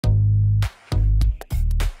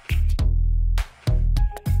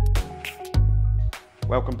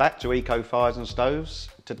Welcome back to Eco Fires and Stoves.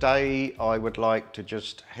 Today I would like to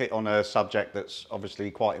just hit on a subject that's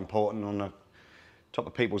obviously quite important on the top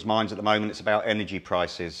of people's minds at the moment. It's about energy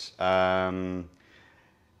prices. Nearly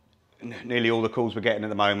all the calls we're getting at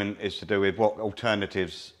the moment is to do with what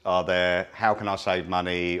alternatives are there, how can I save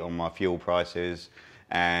money on my fuel prices,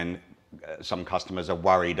 and some customers are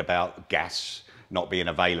worried about gas not being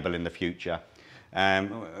available in the future.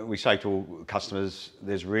 We say to all customers,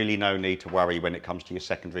 there's really no need to worry when it comes to your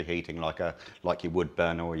secondary heating, like your wood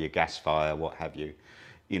burner or your gas fire, what have you.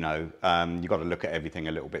 You've got to look at everything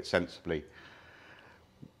a little bit sensibly.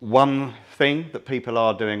 One thing that people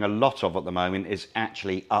are doing a lot of at the moment is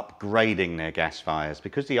actually upgrading their gas fires,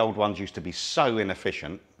 because the old ones used to be so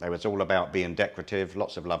inefficient. They was all about being decorative,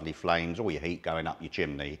 lots of lovely flames, all your heat going up your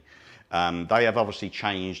chimney. They have obviously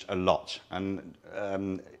changed a lot, and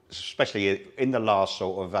especially in the last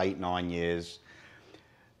sort of 8-9 years,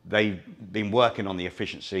 they've been working on the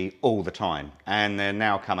efficiency all the time, and they're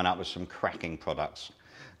now coming up with some cracking products,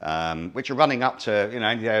 which are running up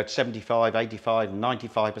to 75, 85,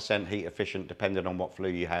 95% heat efficient, depending on what flue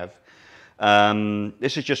you have.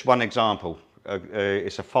 This is just one example.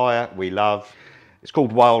 It's a fire we love. It's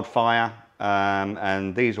called Wildfire,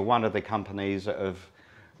 and these are one of the companies that have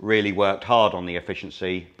really worked hard on the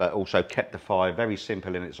efficiency, but also kept the fire very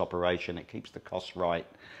simple in its operation. It keeps the costs right,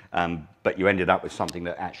 but you ended up with something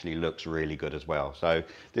that actually looks really good as well. So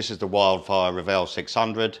this is the Wildfire Revell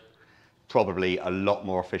 600, probably a lot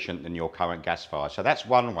more efficient than your current gas fire. So that's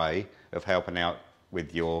one way of helping out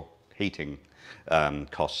with your heating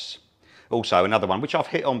costs. Also another one, which I've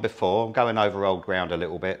hit on before, I'm going over old ground a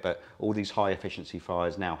little bit, but all these high efficiency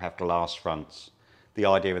fires now have glass fronts. The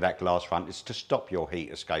idea of that glass front is to stop your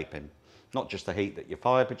heat escaping. Not just the heat that your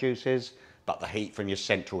fire produces, but the heat from your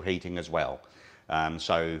central heating as well.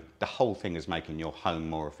 So the whole thing is making your home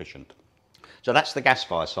more efficient. So that's the gas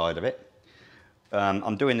fire side of it.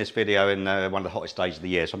 I'm doing this video in one of the hottest days of the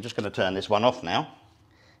year, so I'm just going to turn this one off now,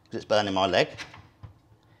 because it's burning my leg.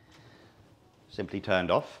 Simply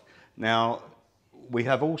turned off. Now, we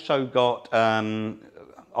have also got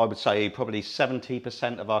I would say probably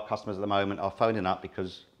 70% of our customers at the moment are phoning up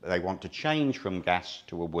because they want to change from gas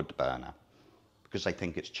to a wood burner, because they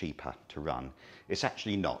think it's cheaper to run. It's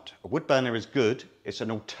actually not. A wood burner is good. It's an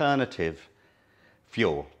alternative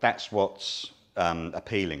fuel. That's what's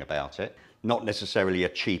appealing about it. Not necessarily a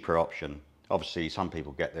cheaper option. Obviously, some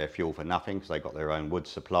people get their fuel for nothing because they've got their own wood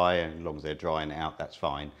supply, and as long as they're drying it out, that's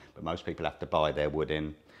fine. But most people have to buy their wood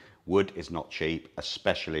in. Wood is not cheap,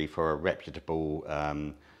 especially for a reputable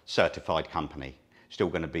certified company. Still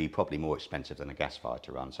going to be probably more expensive than a gas fire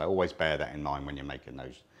to run. So always bear that in mind when you're making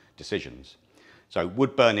those decisions. So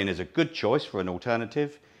wood burning is a good choice for an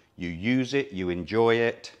alternative. You use it, you enjoy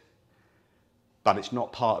it, but it's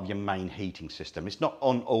not part of your main heating system. It's not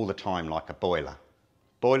on all the time like a boiler.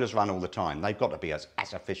 Boilers run all the time. They've got to be as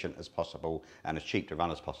efficient as possible and as cheap to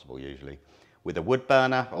run as possible usually. With a wood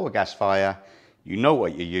burner or a gas fire, you know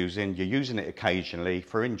what you're using it occasionally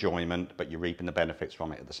for enjoyment, but you're reaping the benefits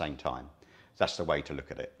from it at the same time. That's the way to look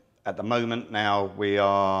at it. At the moment now, we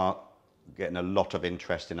are getting a lot of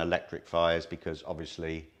interest in electric fires because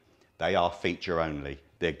obviously they are feature only.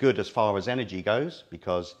 They're good as far as energy goes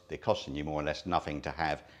because they're costing you more or less nothing to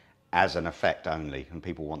have as an effect only, and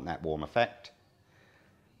people want that warm effect.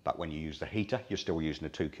 But when you use the heater, you're still using a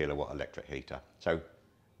 2 kilowatt electric heater. So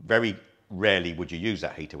very rarely would you use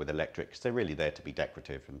that heater with electric, because they're really there to be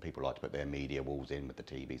decorative, and people like to put their media walls in with the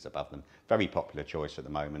TVs above them. Very popular choice at the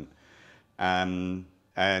moment. And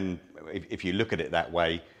if you look at it that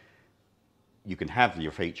way, you can have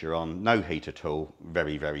your feature on, no heat at all,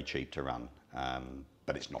 very, very cheap to run.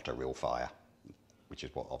 But it's not a real fire, which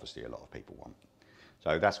is what obviously a lot of people want.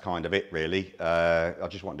 So that's kind of it really. I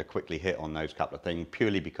just wanted to quickly hit on those couple of things,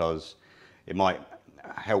 purely because it might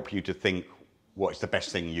help you to think what's the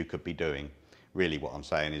best thing you could be doing. Really what I'm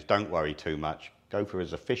saying is don't worry too much. Go for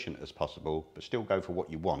as efficient as possible, but still go for what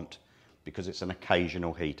you want, because it's an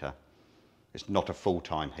occasional heater. It's not a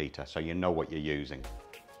full-time heater, so you know what you're using.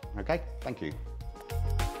 Okay, thank you.